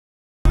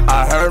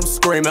I heard him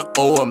screaming,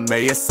 oh,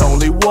 May, it's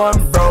only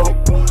one, bro.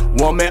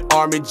 Woman,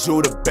 Army,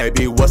 Judah,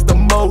 baby, what's the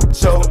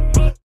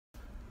mojo?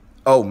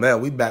 Oh,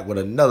 man, we back with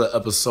another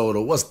episode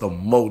of What's the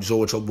Mojo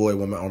with your boy,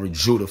 Woman, Army,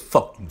 Judah.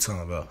 Fuck you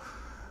talking about.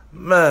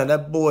 Man,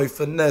 that boy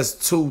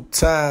Finesse 2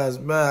 times,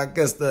 man. I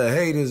guess the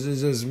haters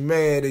is just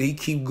mad that he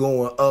keep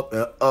going up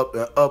and up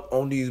and up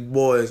on these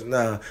boys.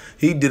 Now,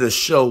 he did a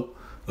show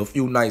a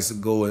few nights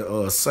ago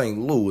in St.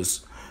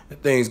 Louis.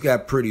 And things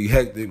got pretty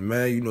hectic,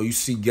 man. You know, you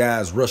see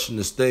guys rushing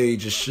the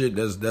stage and shit.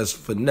 That's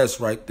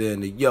Finesse right there in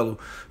the yellow.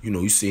 You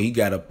know, you see he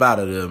got up out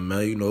of there,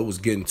 man. You know, it was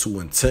getting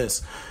too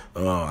intense.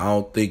 I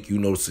don't think,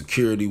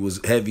 security was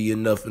heavy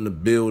enough in the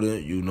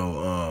building. You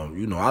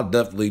know, I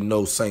definitely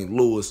know St.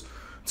 Louis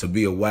to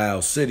be a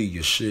wild city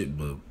and shit,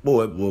 but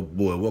boy,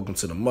 welcome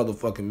to the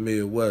motherfucking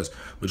Midwest.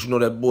 But you know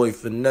that boy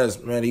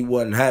Finesse, man, he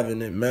wasn't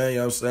having it, man. You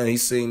know what I'm saying? He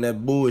seen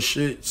that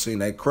bullshit, seen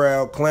that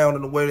crowd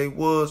clowning the way they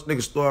was.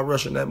 Niggas started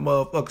rushing that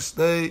motherfucking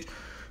stage,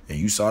 and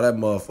you saw that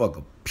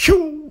motherfucker,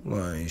 pew,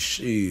 like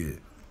shit.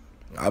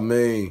 I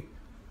mean,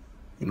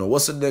 you know,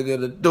 what's a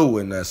nigga to do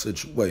in that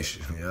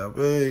situation? You know what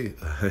I mean?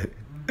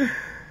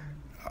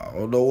 I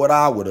don't know what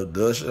I would have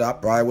done. Shit, I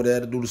probably would have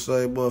had to do the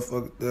same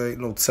motherfucking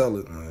thing. No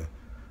telling, man.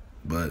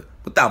 But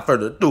without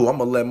further ado, I'm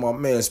going to let my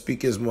man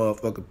speak his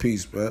motherfucking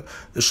piece, man.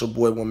 It's your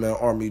boy, One Man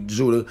Army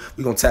Judah.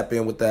 We going to tap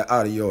in with that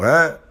audio,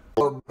 huh?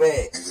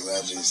 Back. Because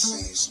I just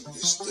seen some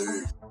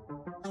disturbing.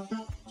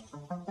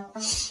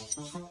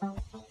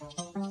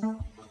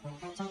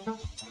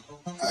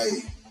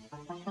 Hey,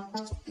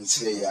 let me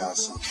tell y'all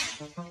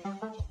something.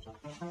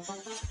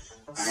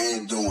 I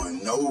ain't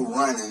doing no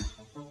running,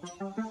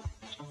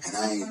 and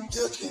I ain't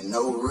ducking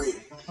no wreck.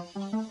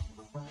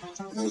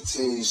 Let me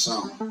tell you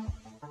something.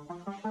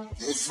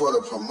 This for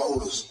the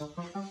promoters.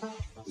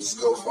 This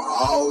go for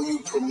all you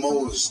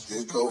promoters.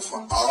 This go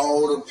for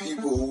all the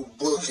people who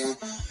booking.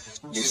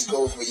 This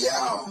go for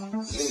y'all.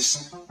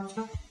 Listen.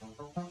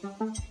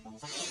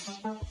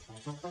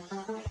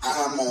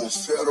 I'm on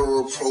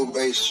federal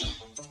probation.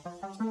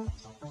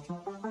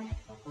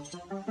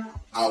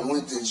 I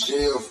went to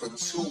jail for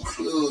 2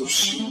 club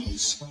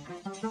shootings,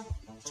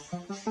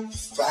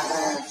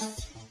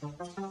 5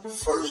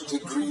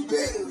 first-degree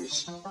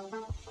batteries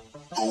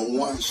on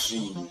one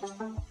shooting,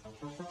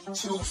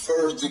 2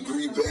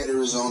 first-degree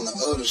batteries on the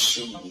other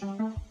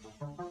shooting.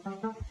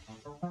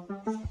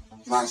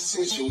 My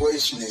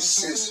situation is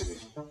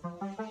sensitive.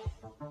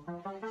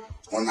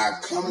 When I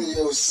come to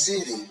your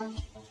city,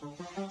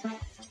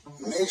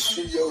 make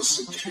sure your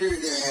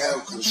security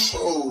have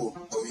control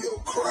of your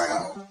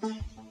crowd.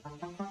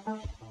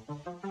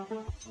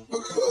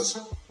 Because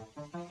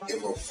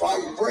if a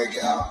fight break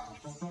out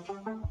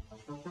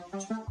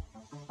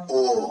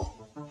or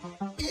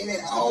any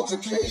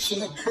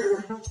altercation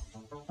occur,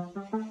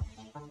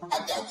 I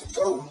got to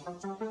go.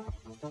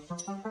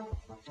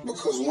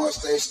 Because once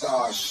they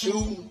start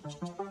shooting,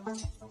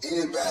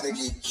 anybody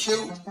get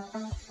killed,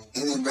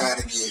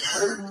 anybody get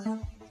hurt,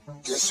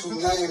 guess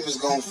whose name is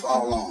gonna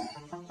fall on?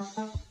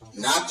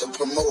 Not the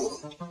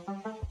promoter.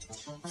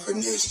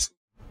 Finesse.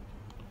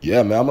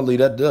 Yeah, man, I'm gonna leave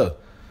that there.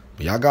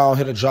 But y'all go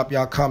ahead and drop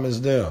y'all comments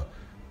down.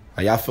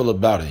 How y'all feel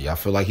about it? Y'all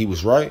feel like he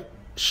was right?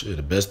 Shit,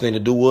 the best thing to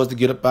do was to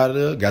get up out of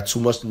there. Got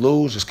too much to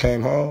lose, just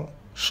came home.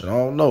 Shit, I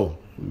don't know.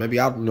 Maybe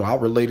I'll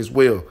relate as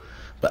well.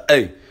 But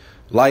hey,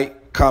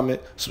 like,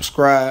 comment,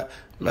 subscribe.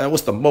 Man,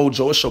 what's the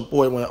mojo? It's your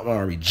boy,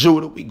 Army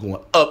Judah. We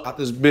going up out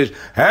this bitch.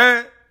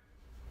 Hey!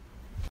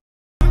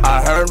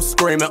 I heard him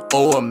screaming,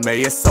 oh,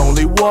 May, it's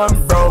only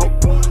one, bro.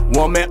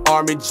 Woman,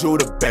 Army,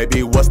 Judah,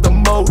 baby, what's the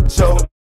mojo?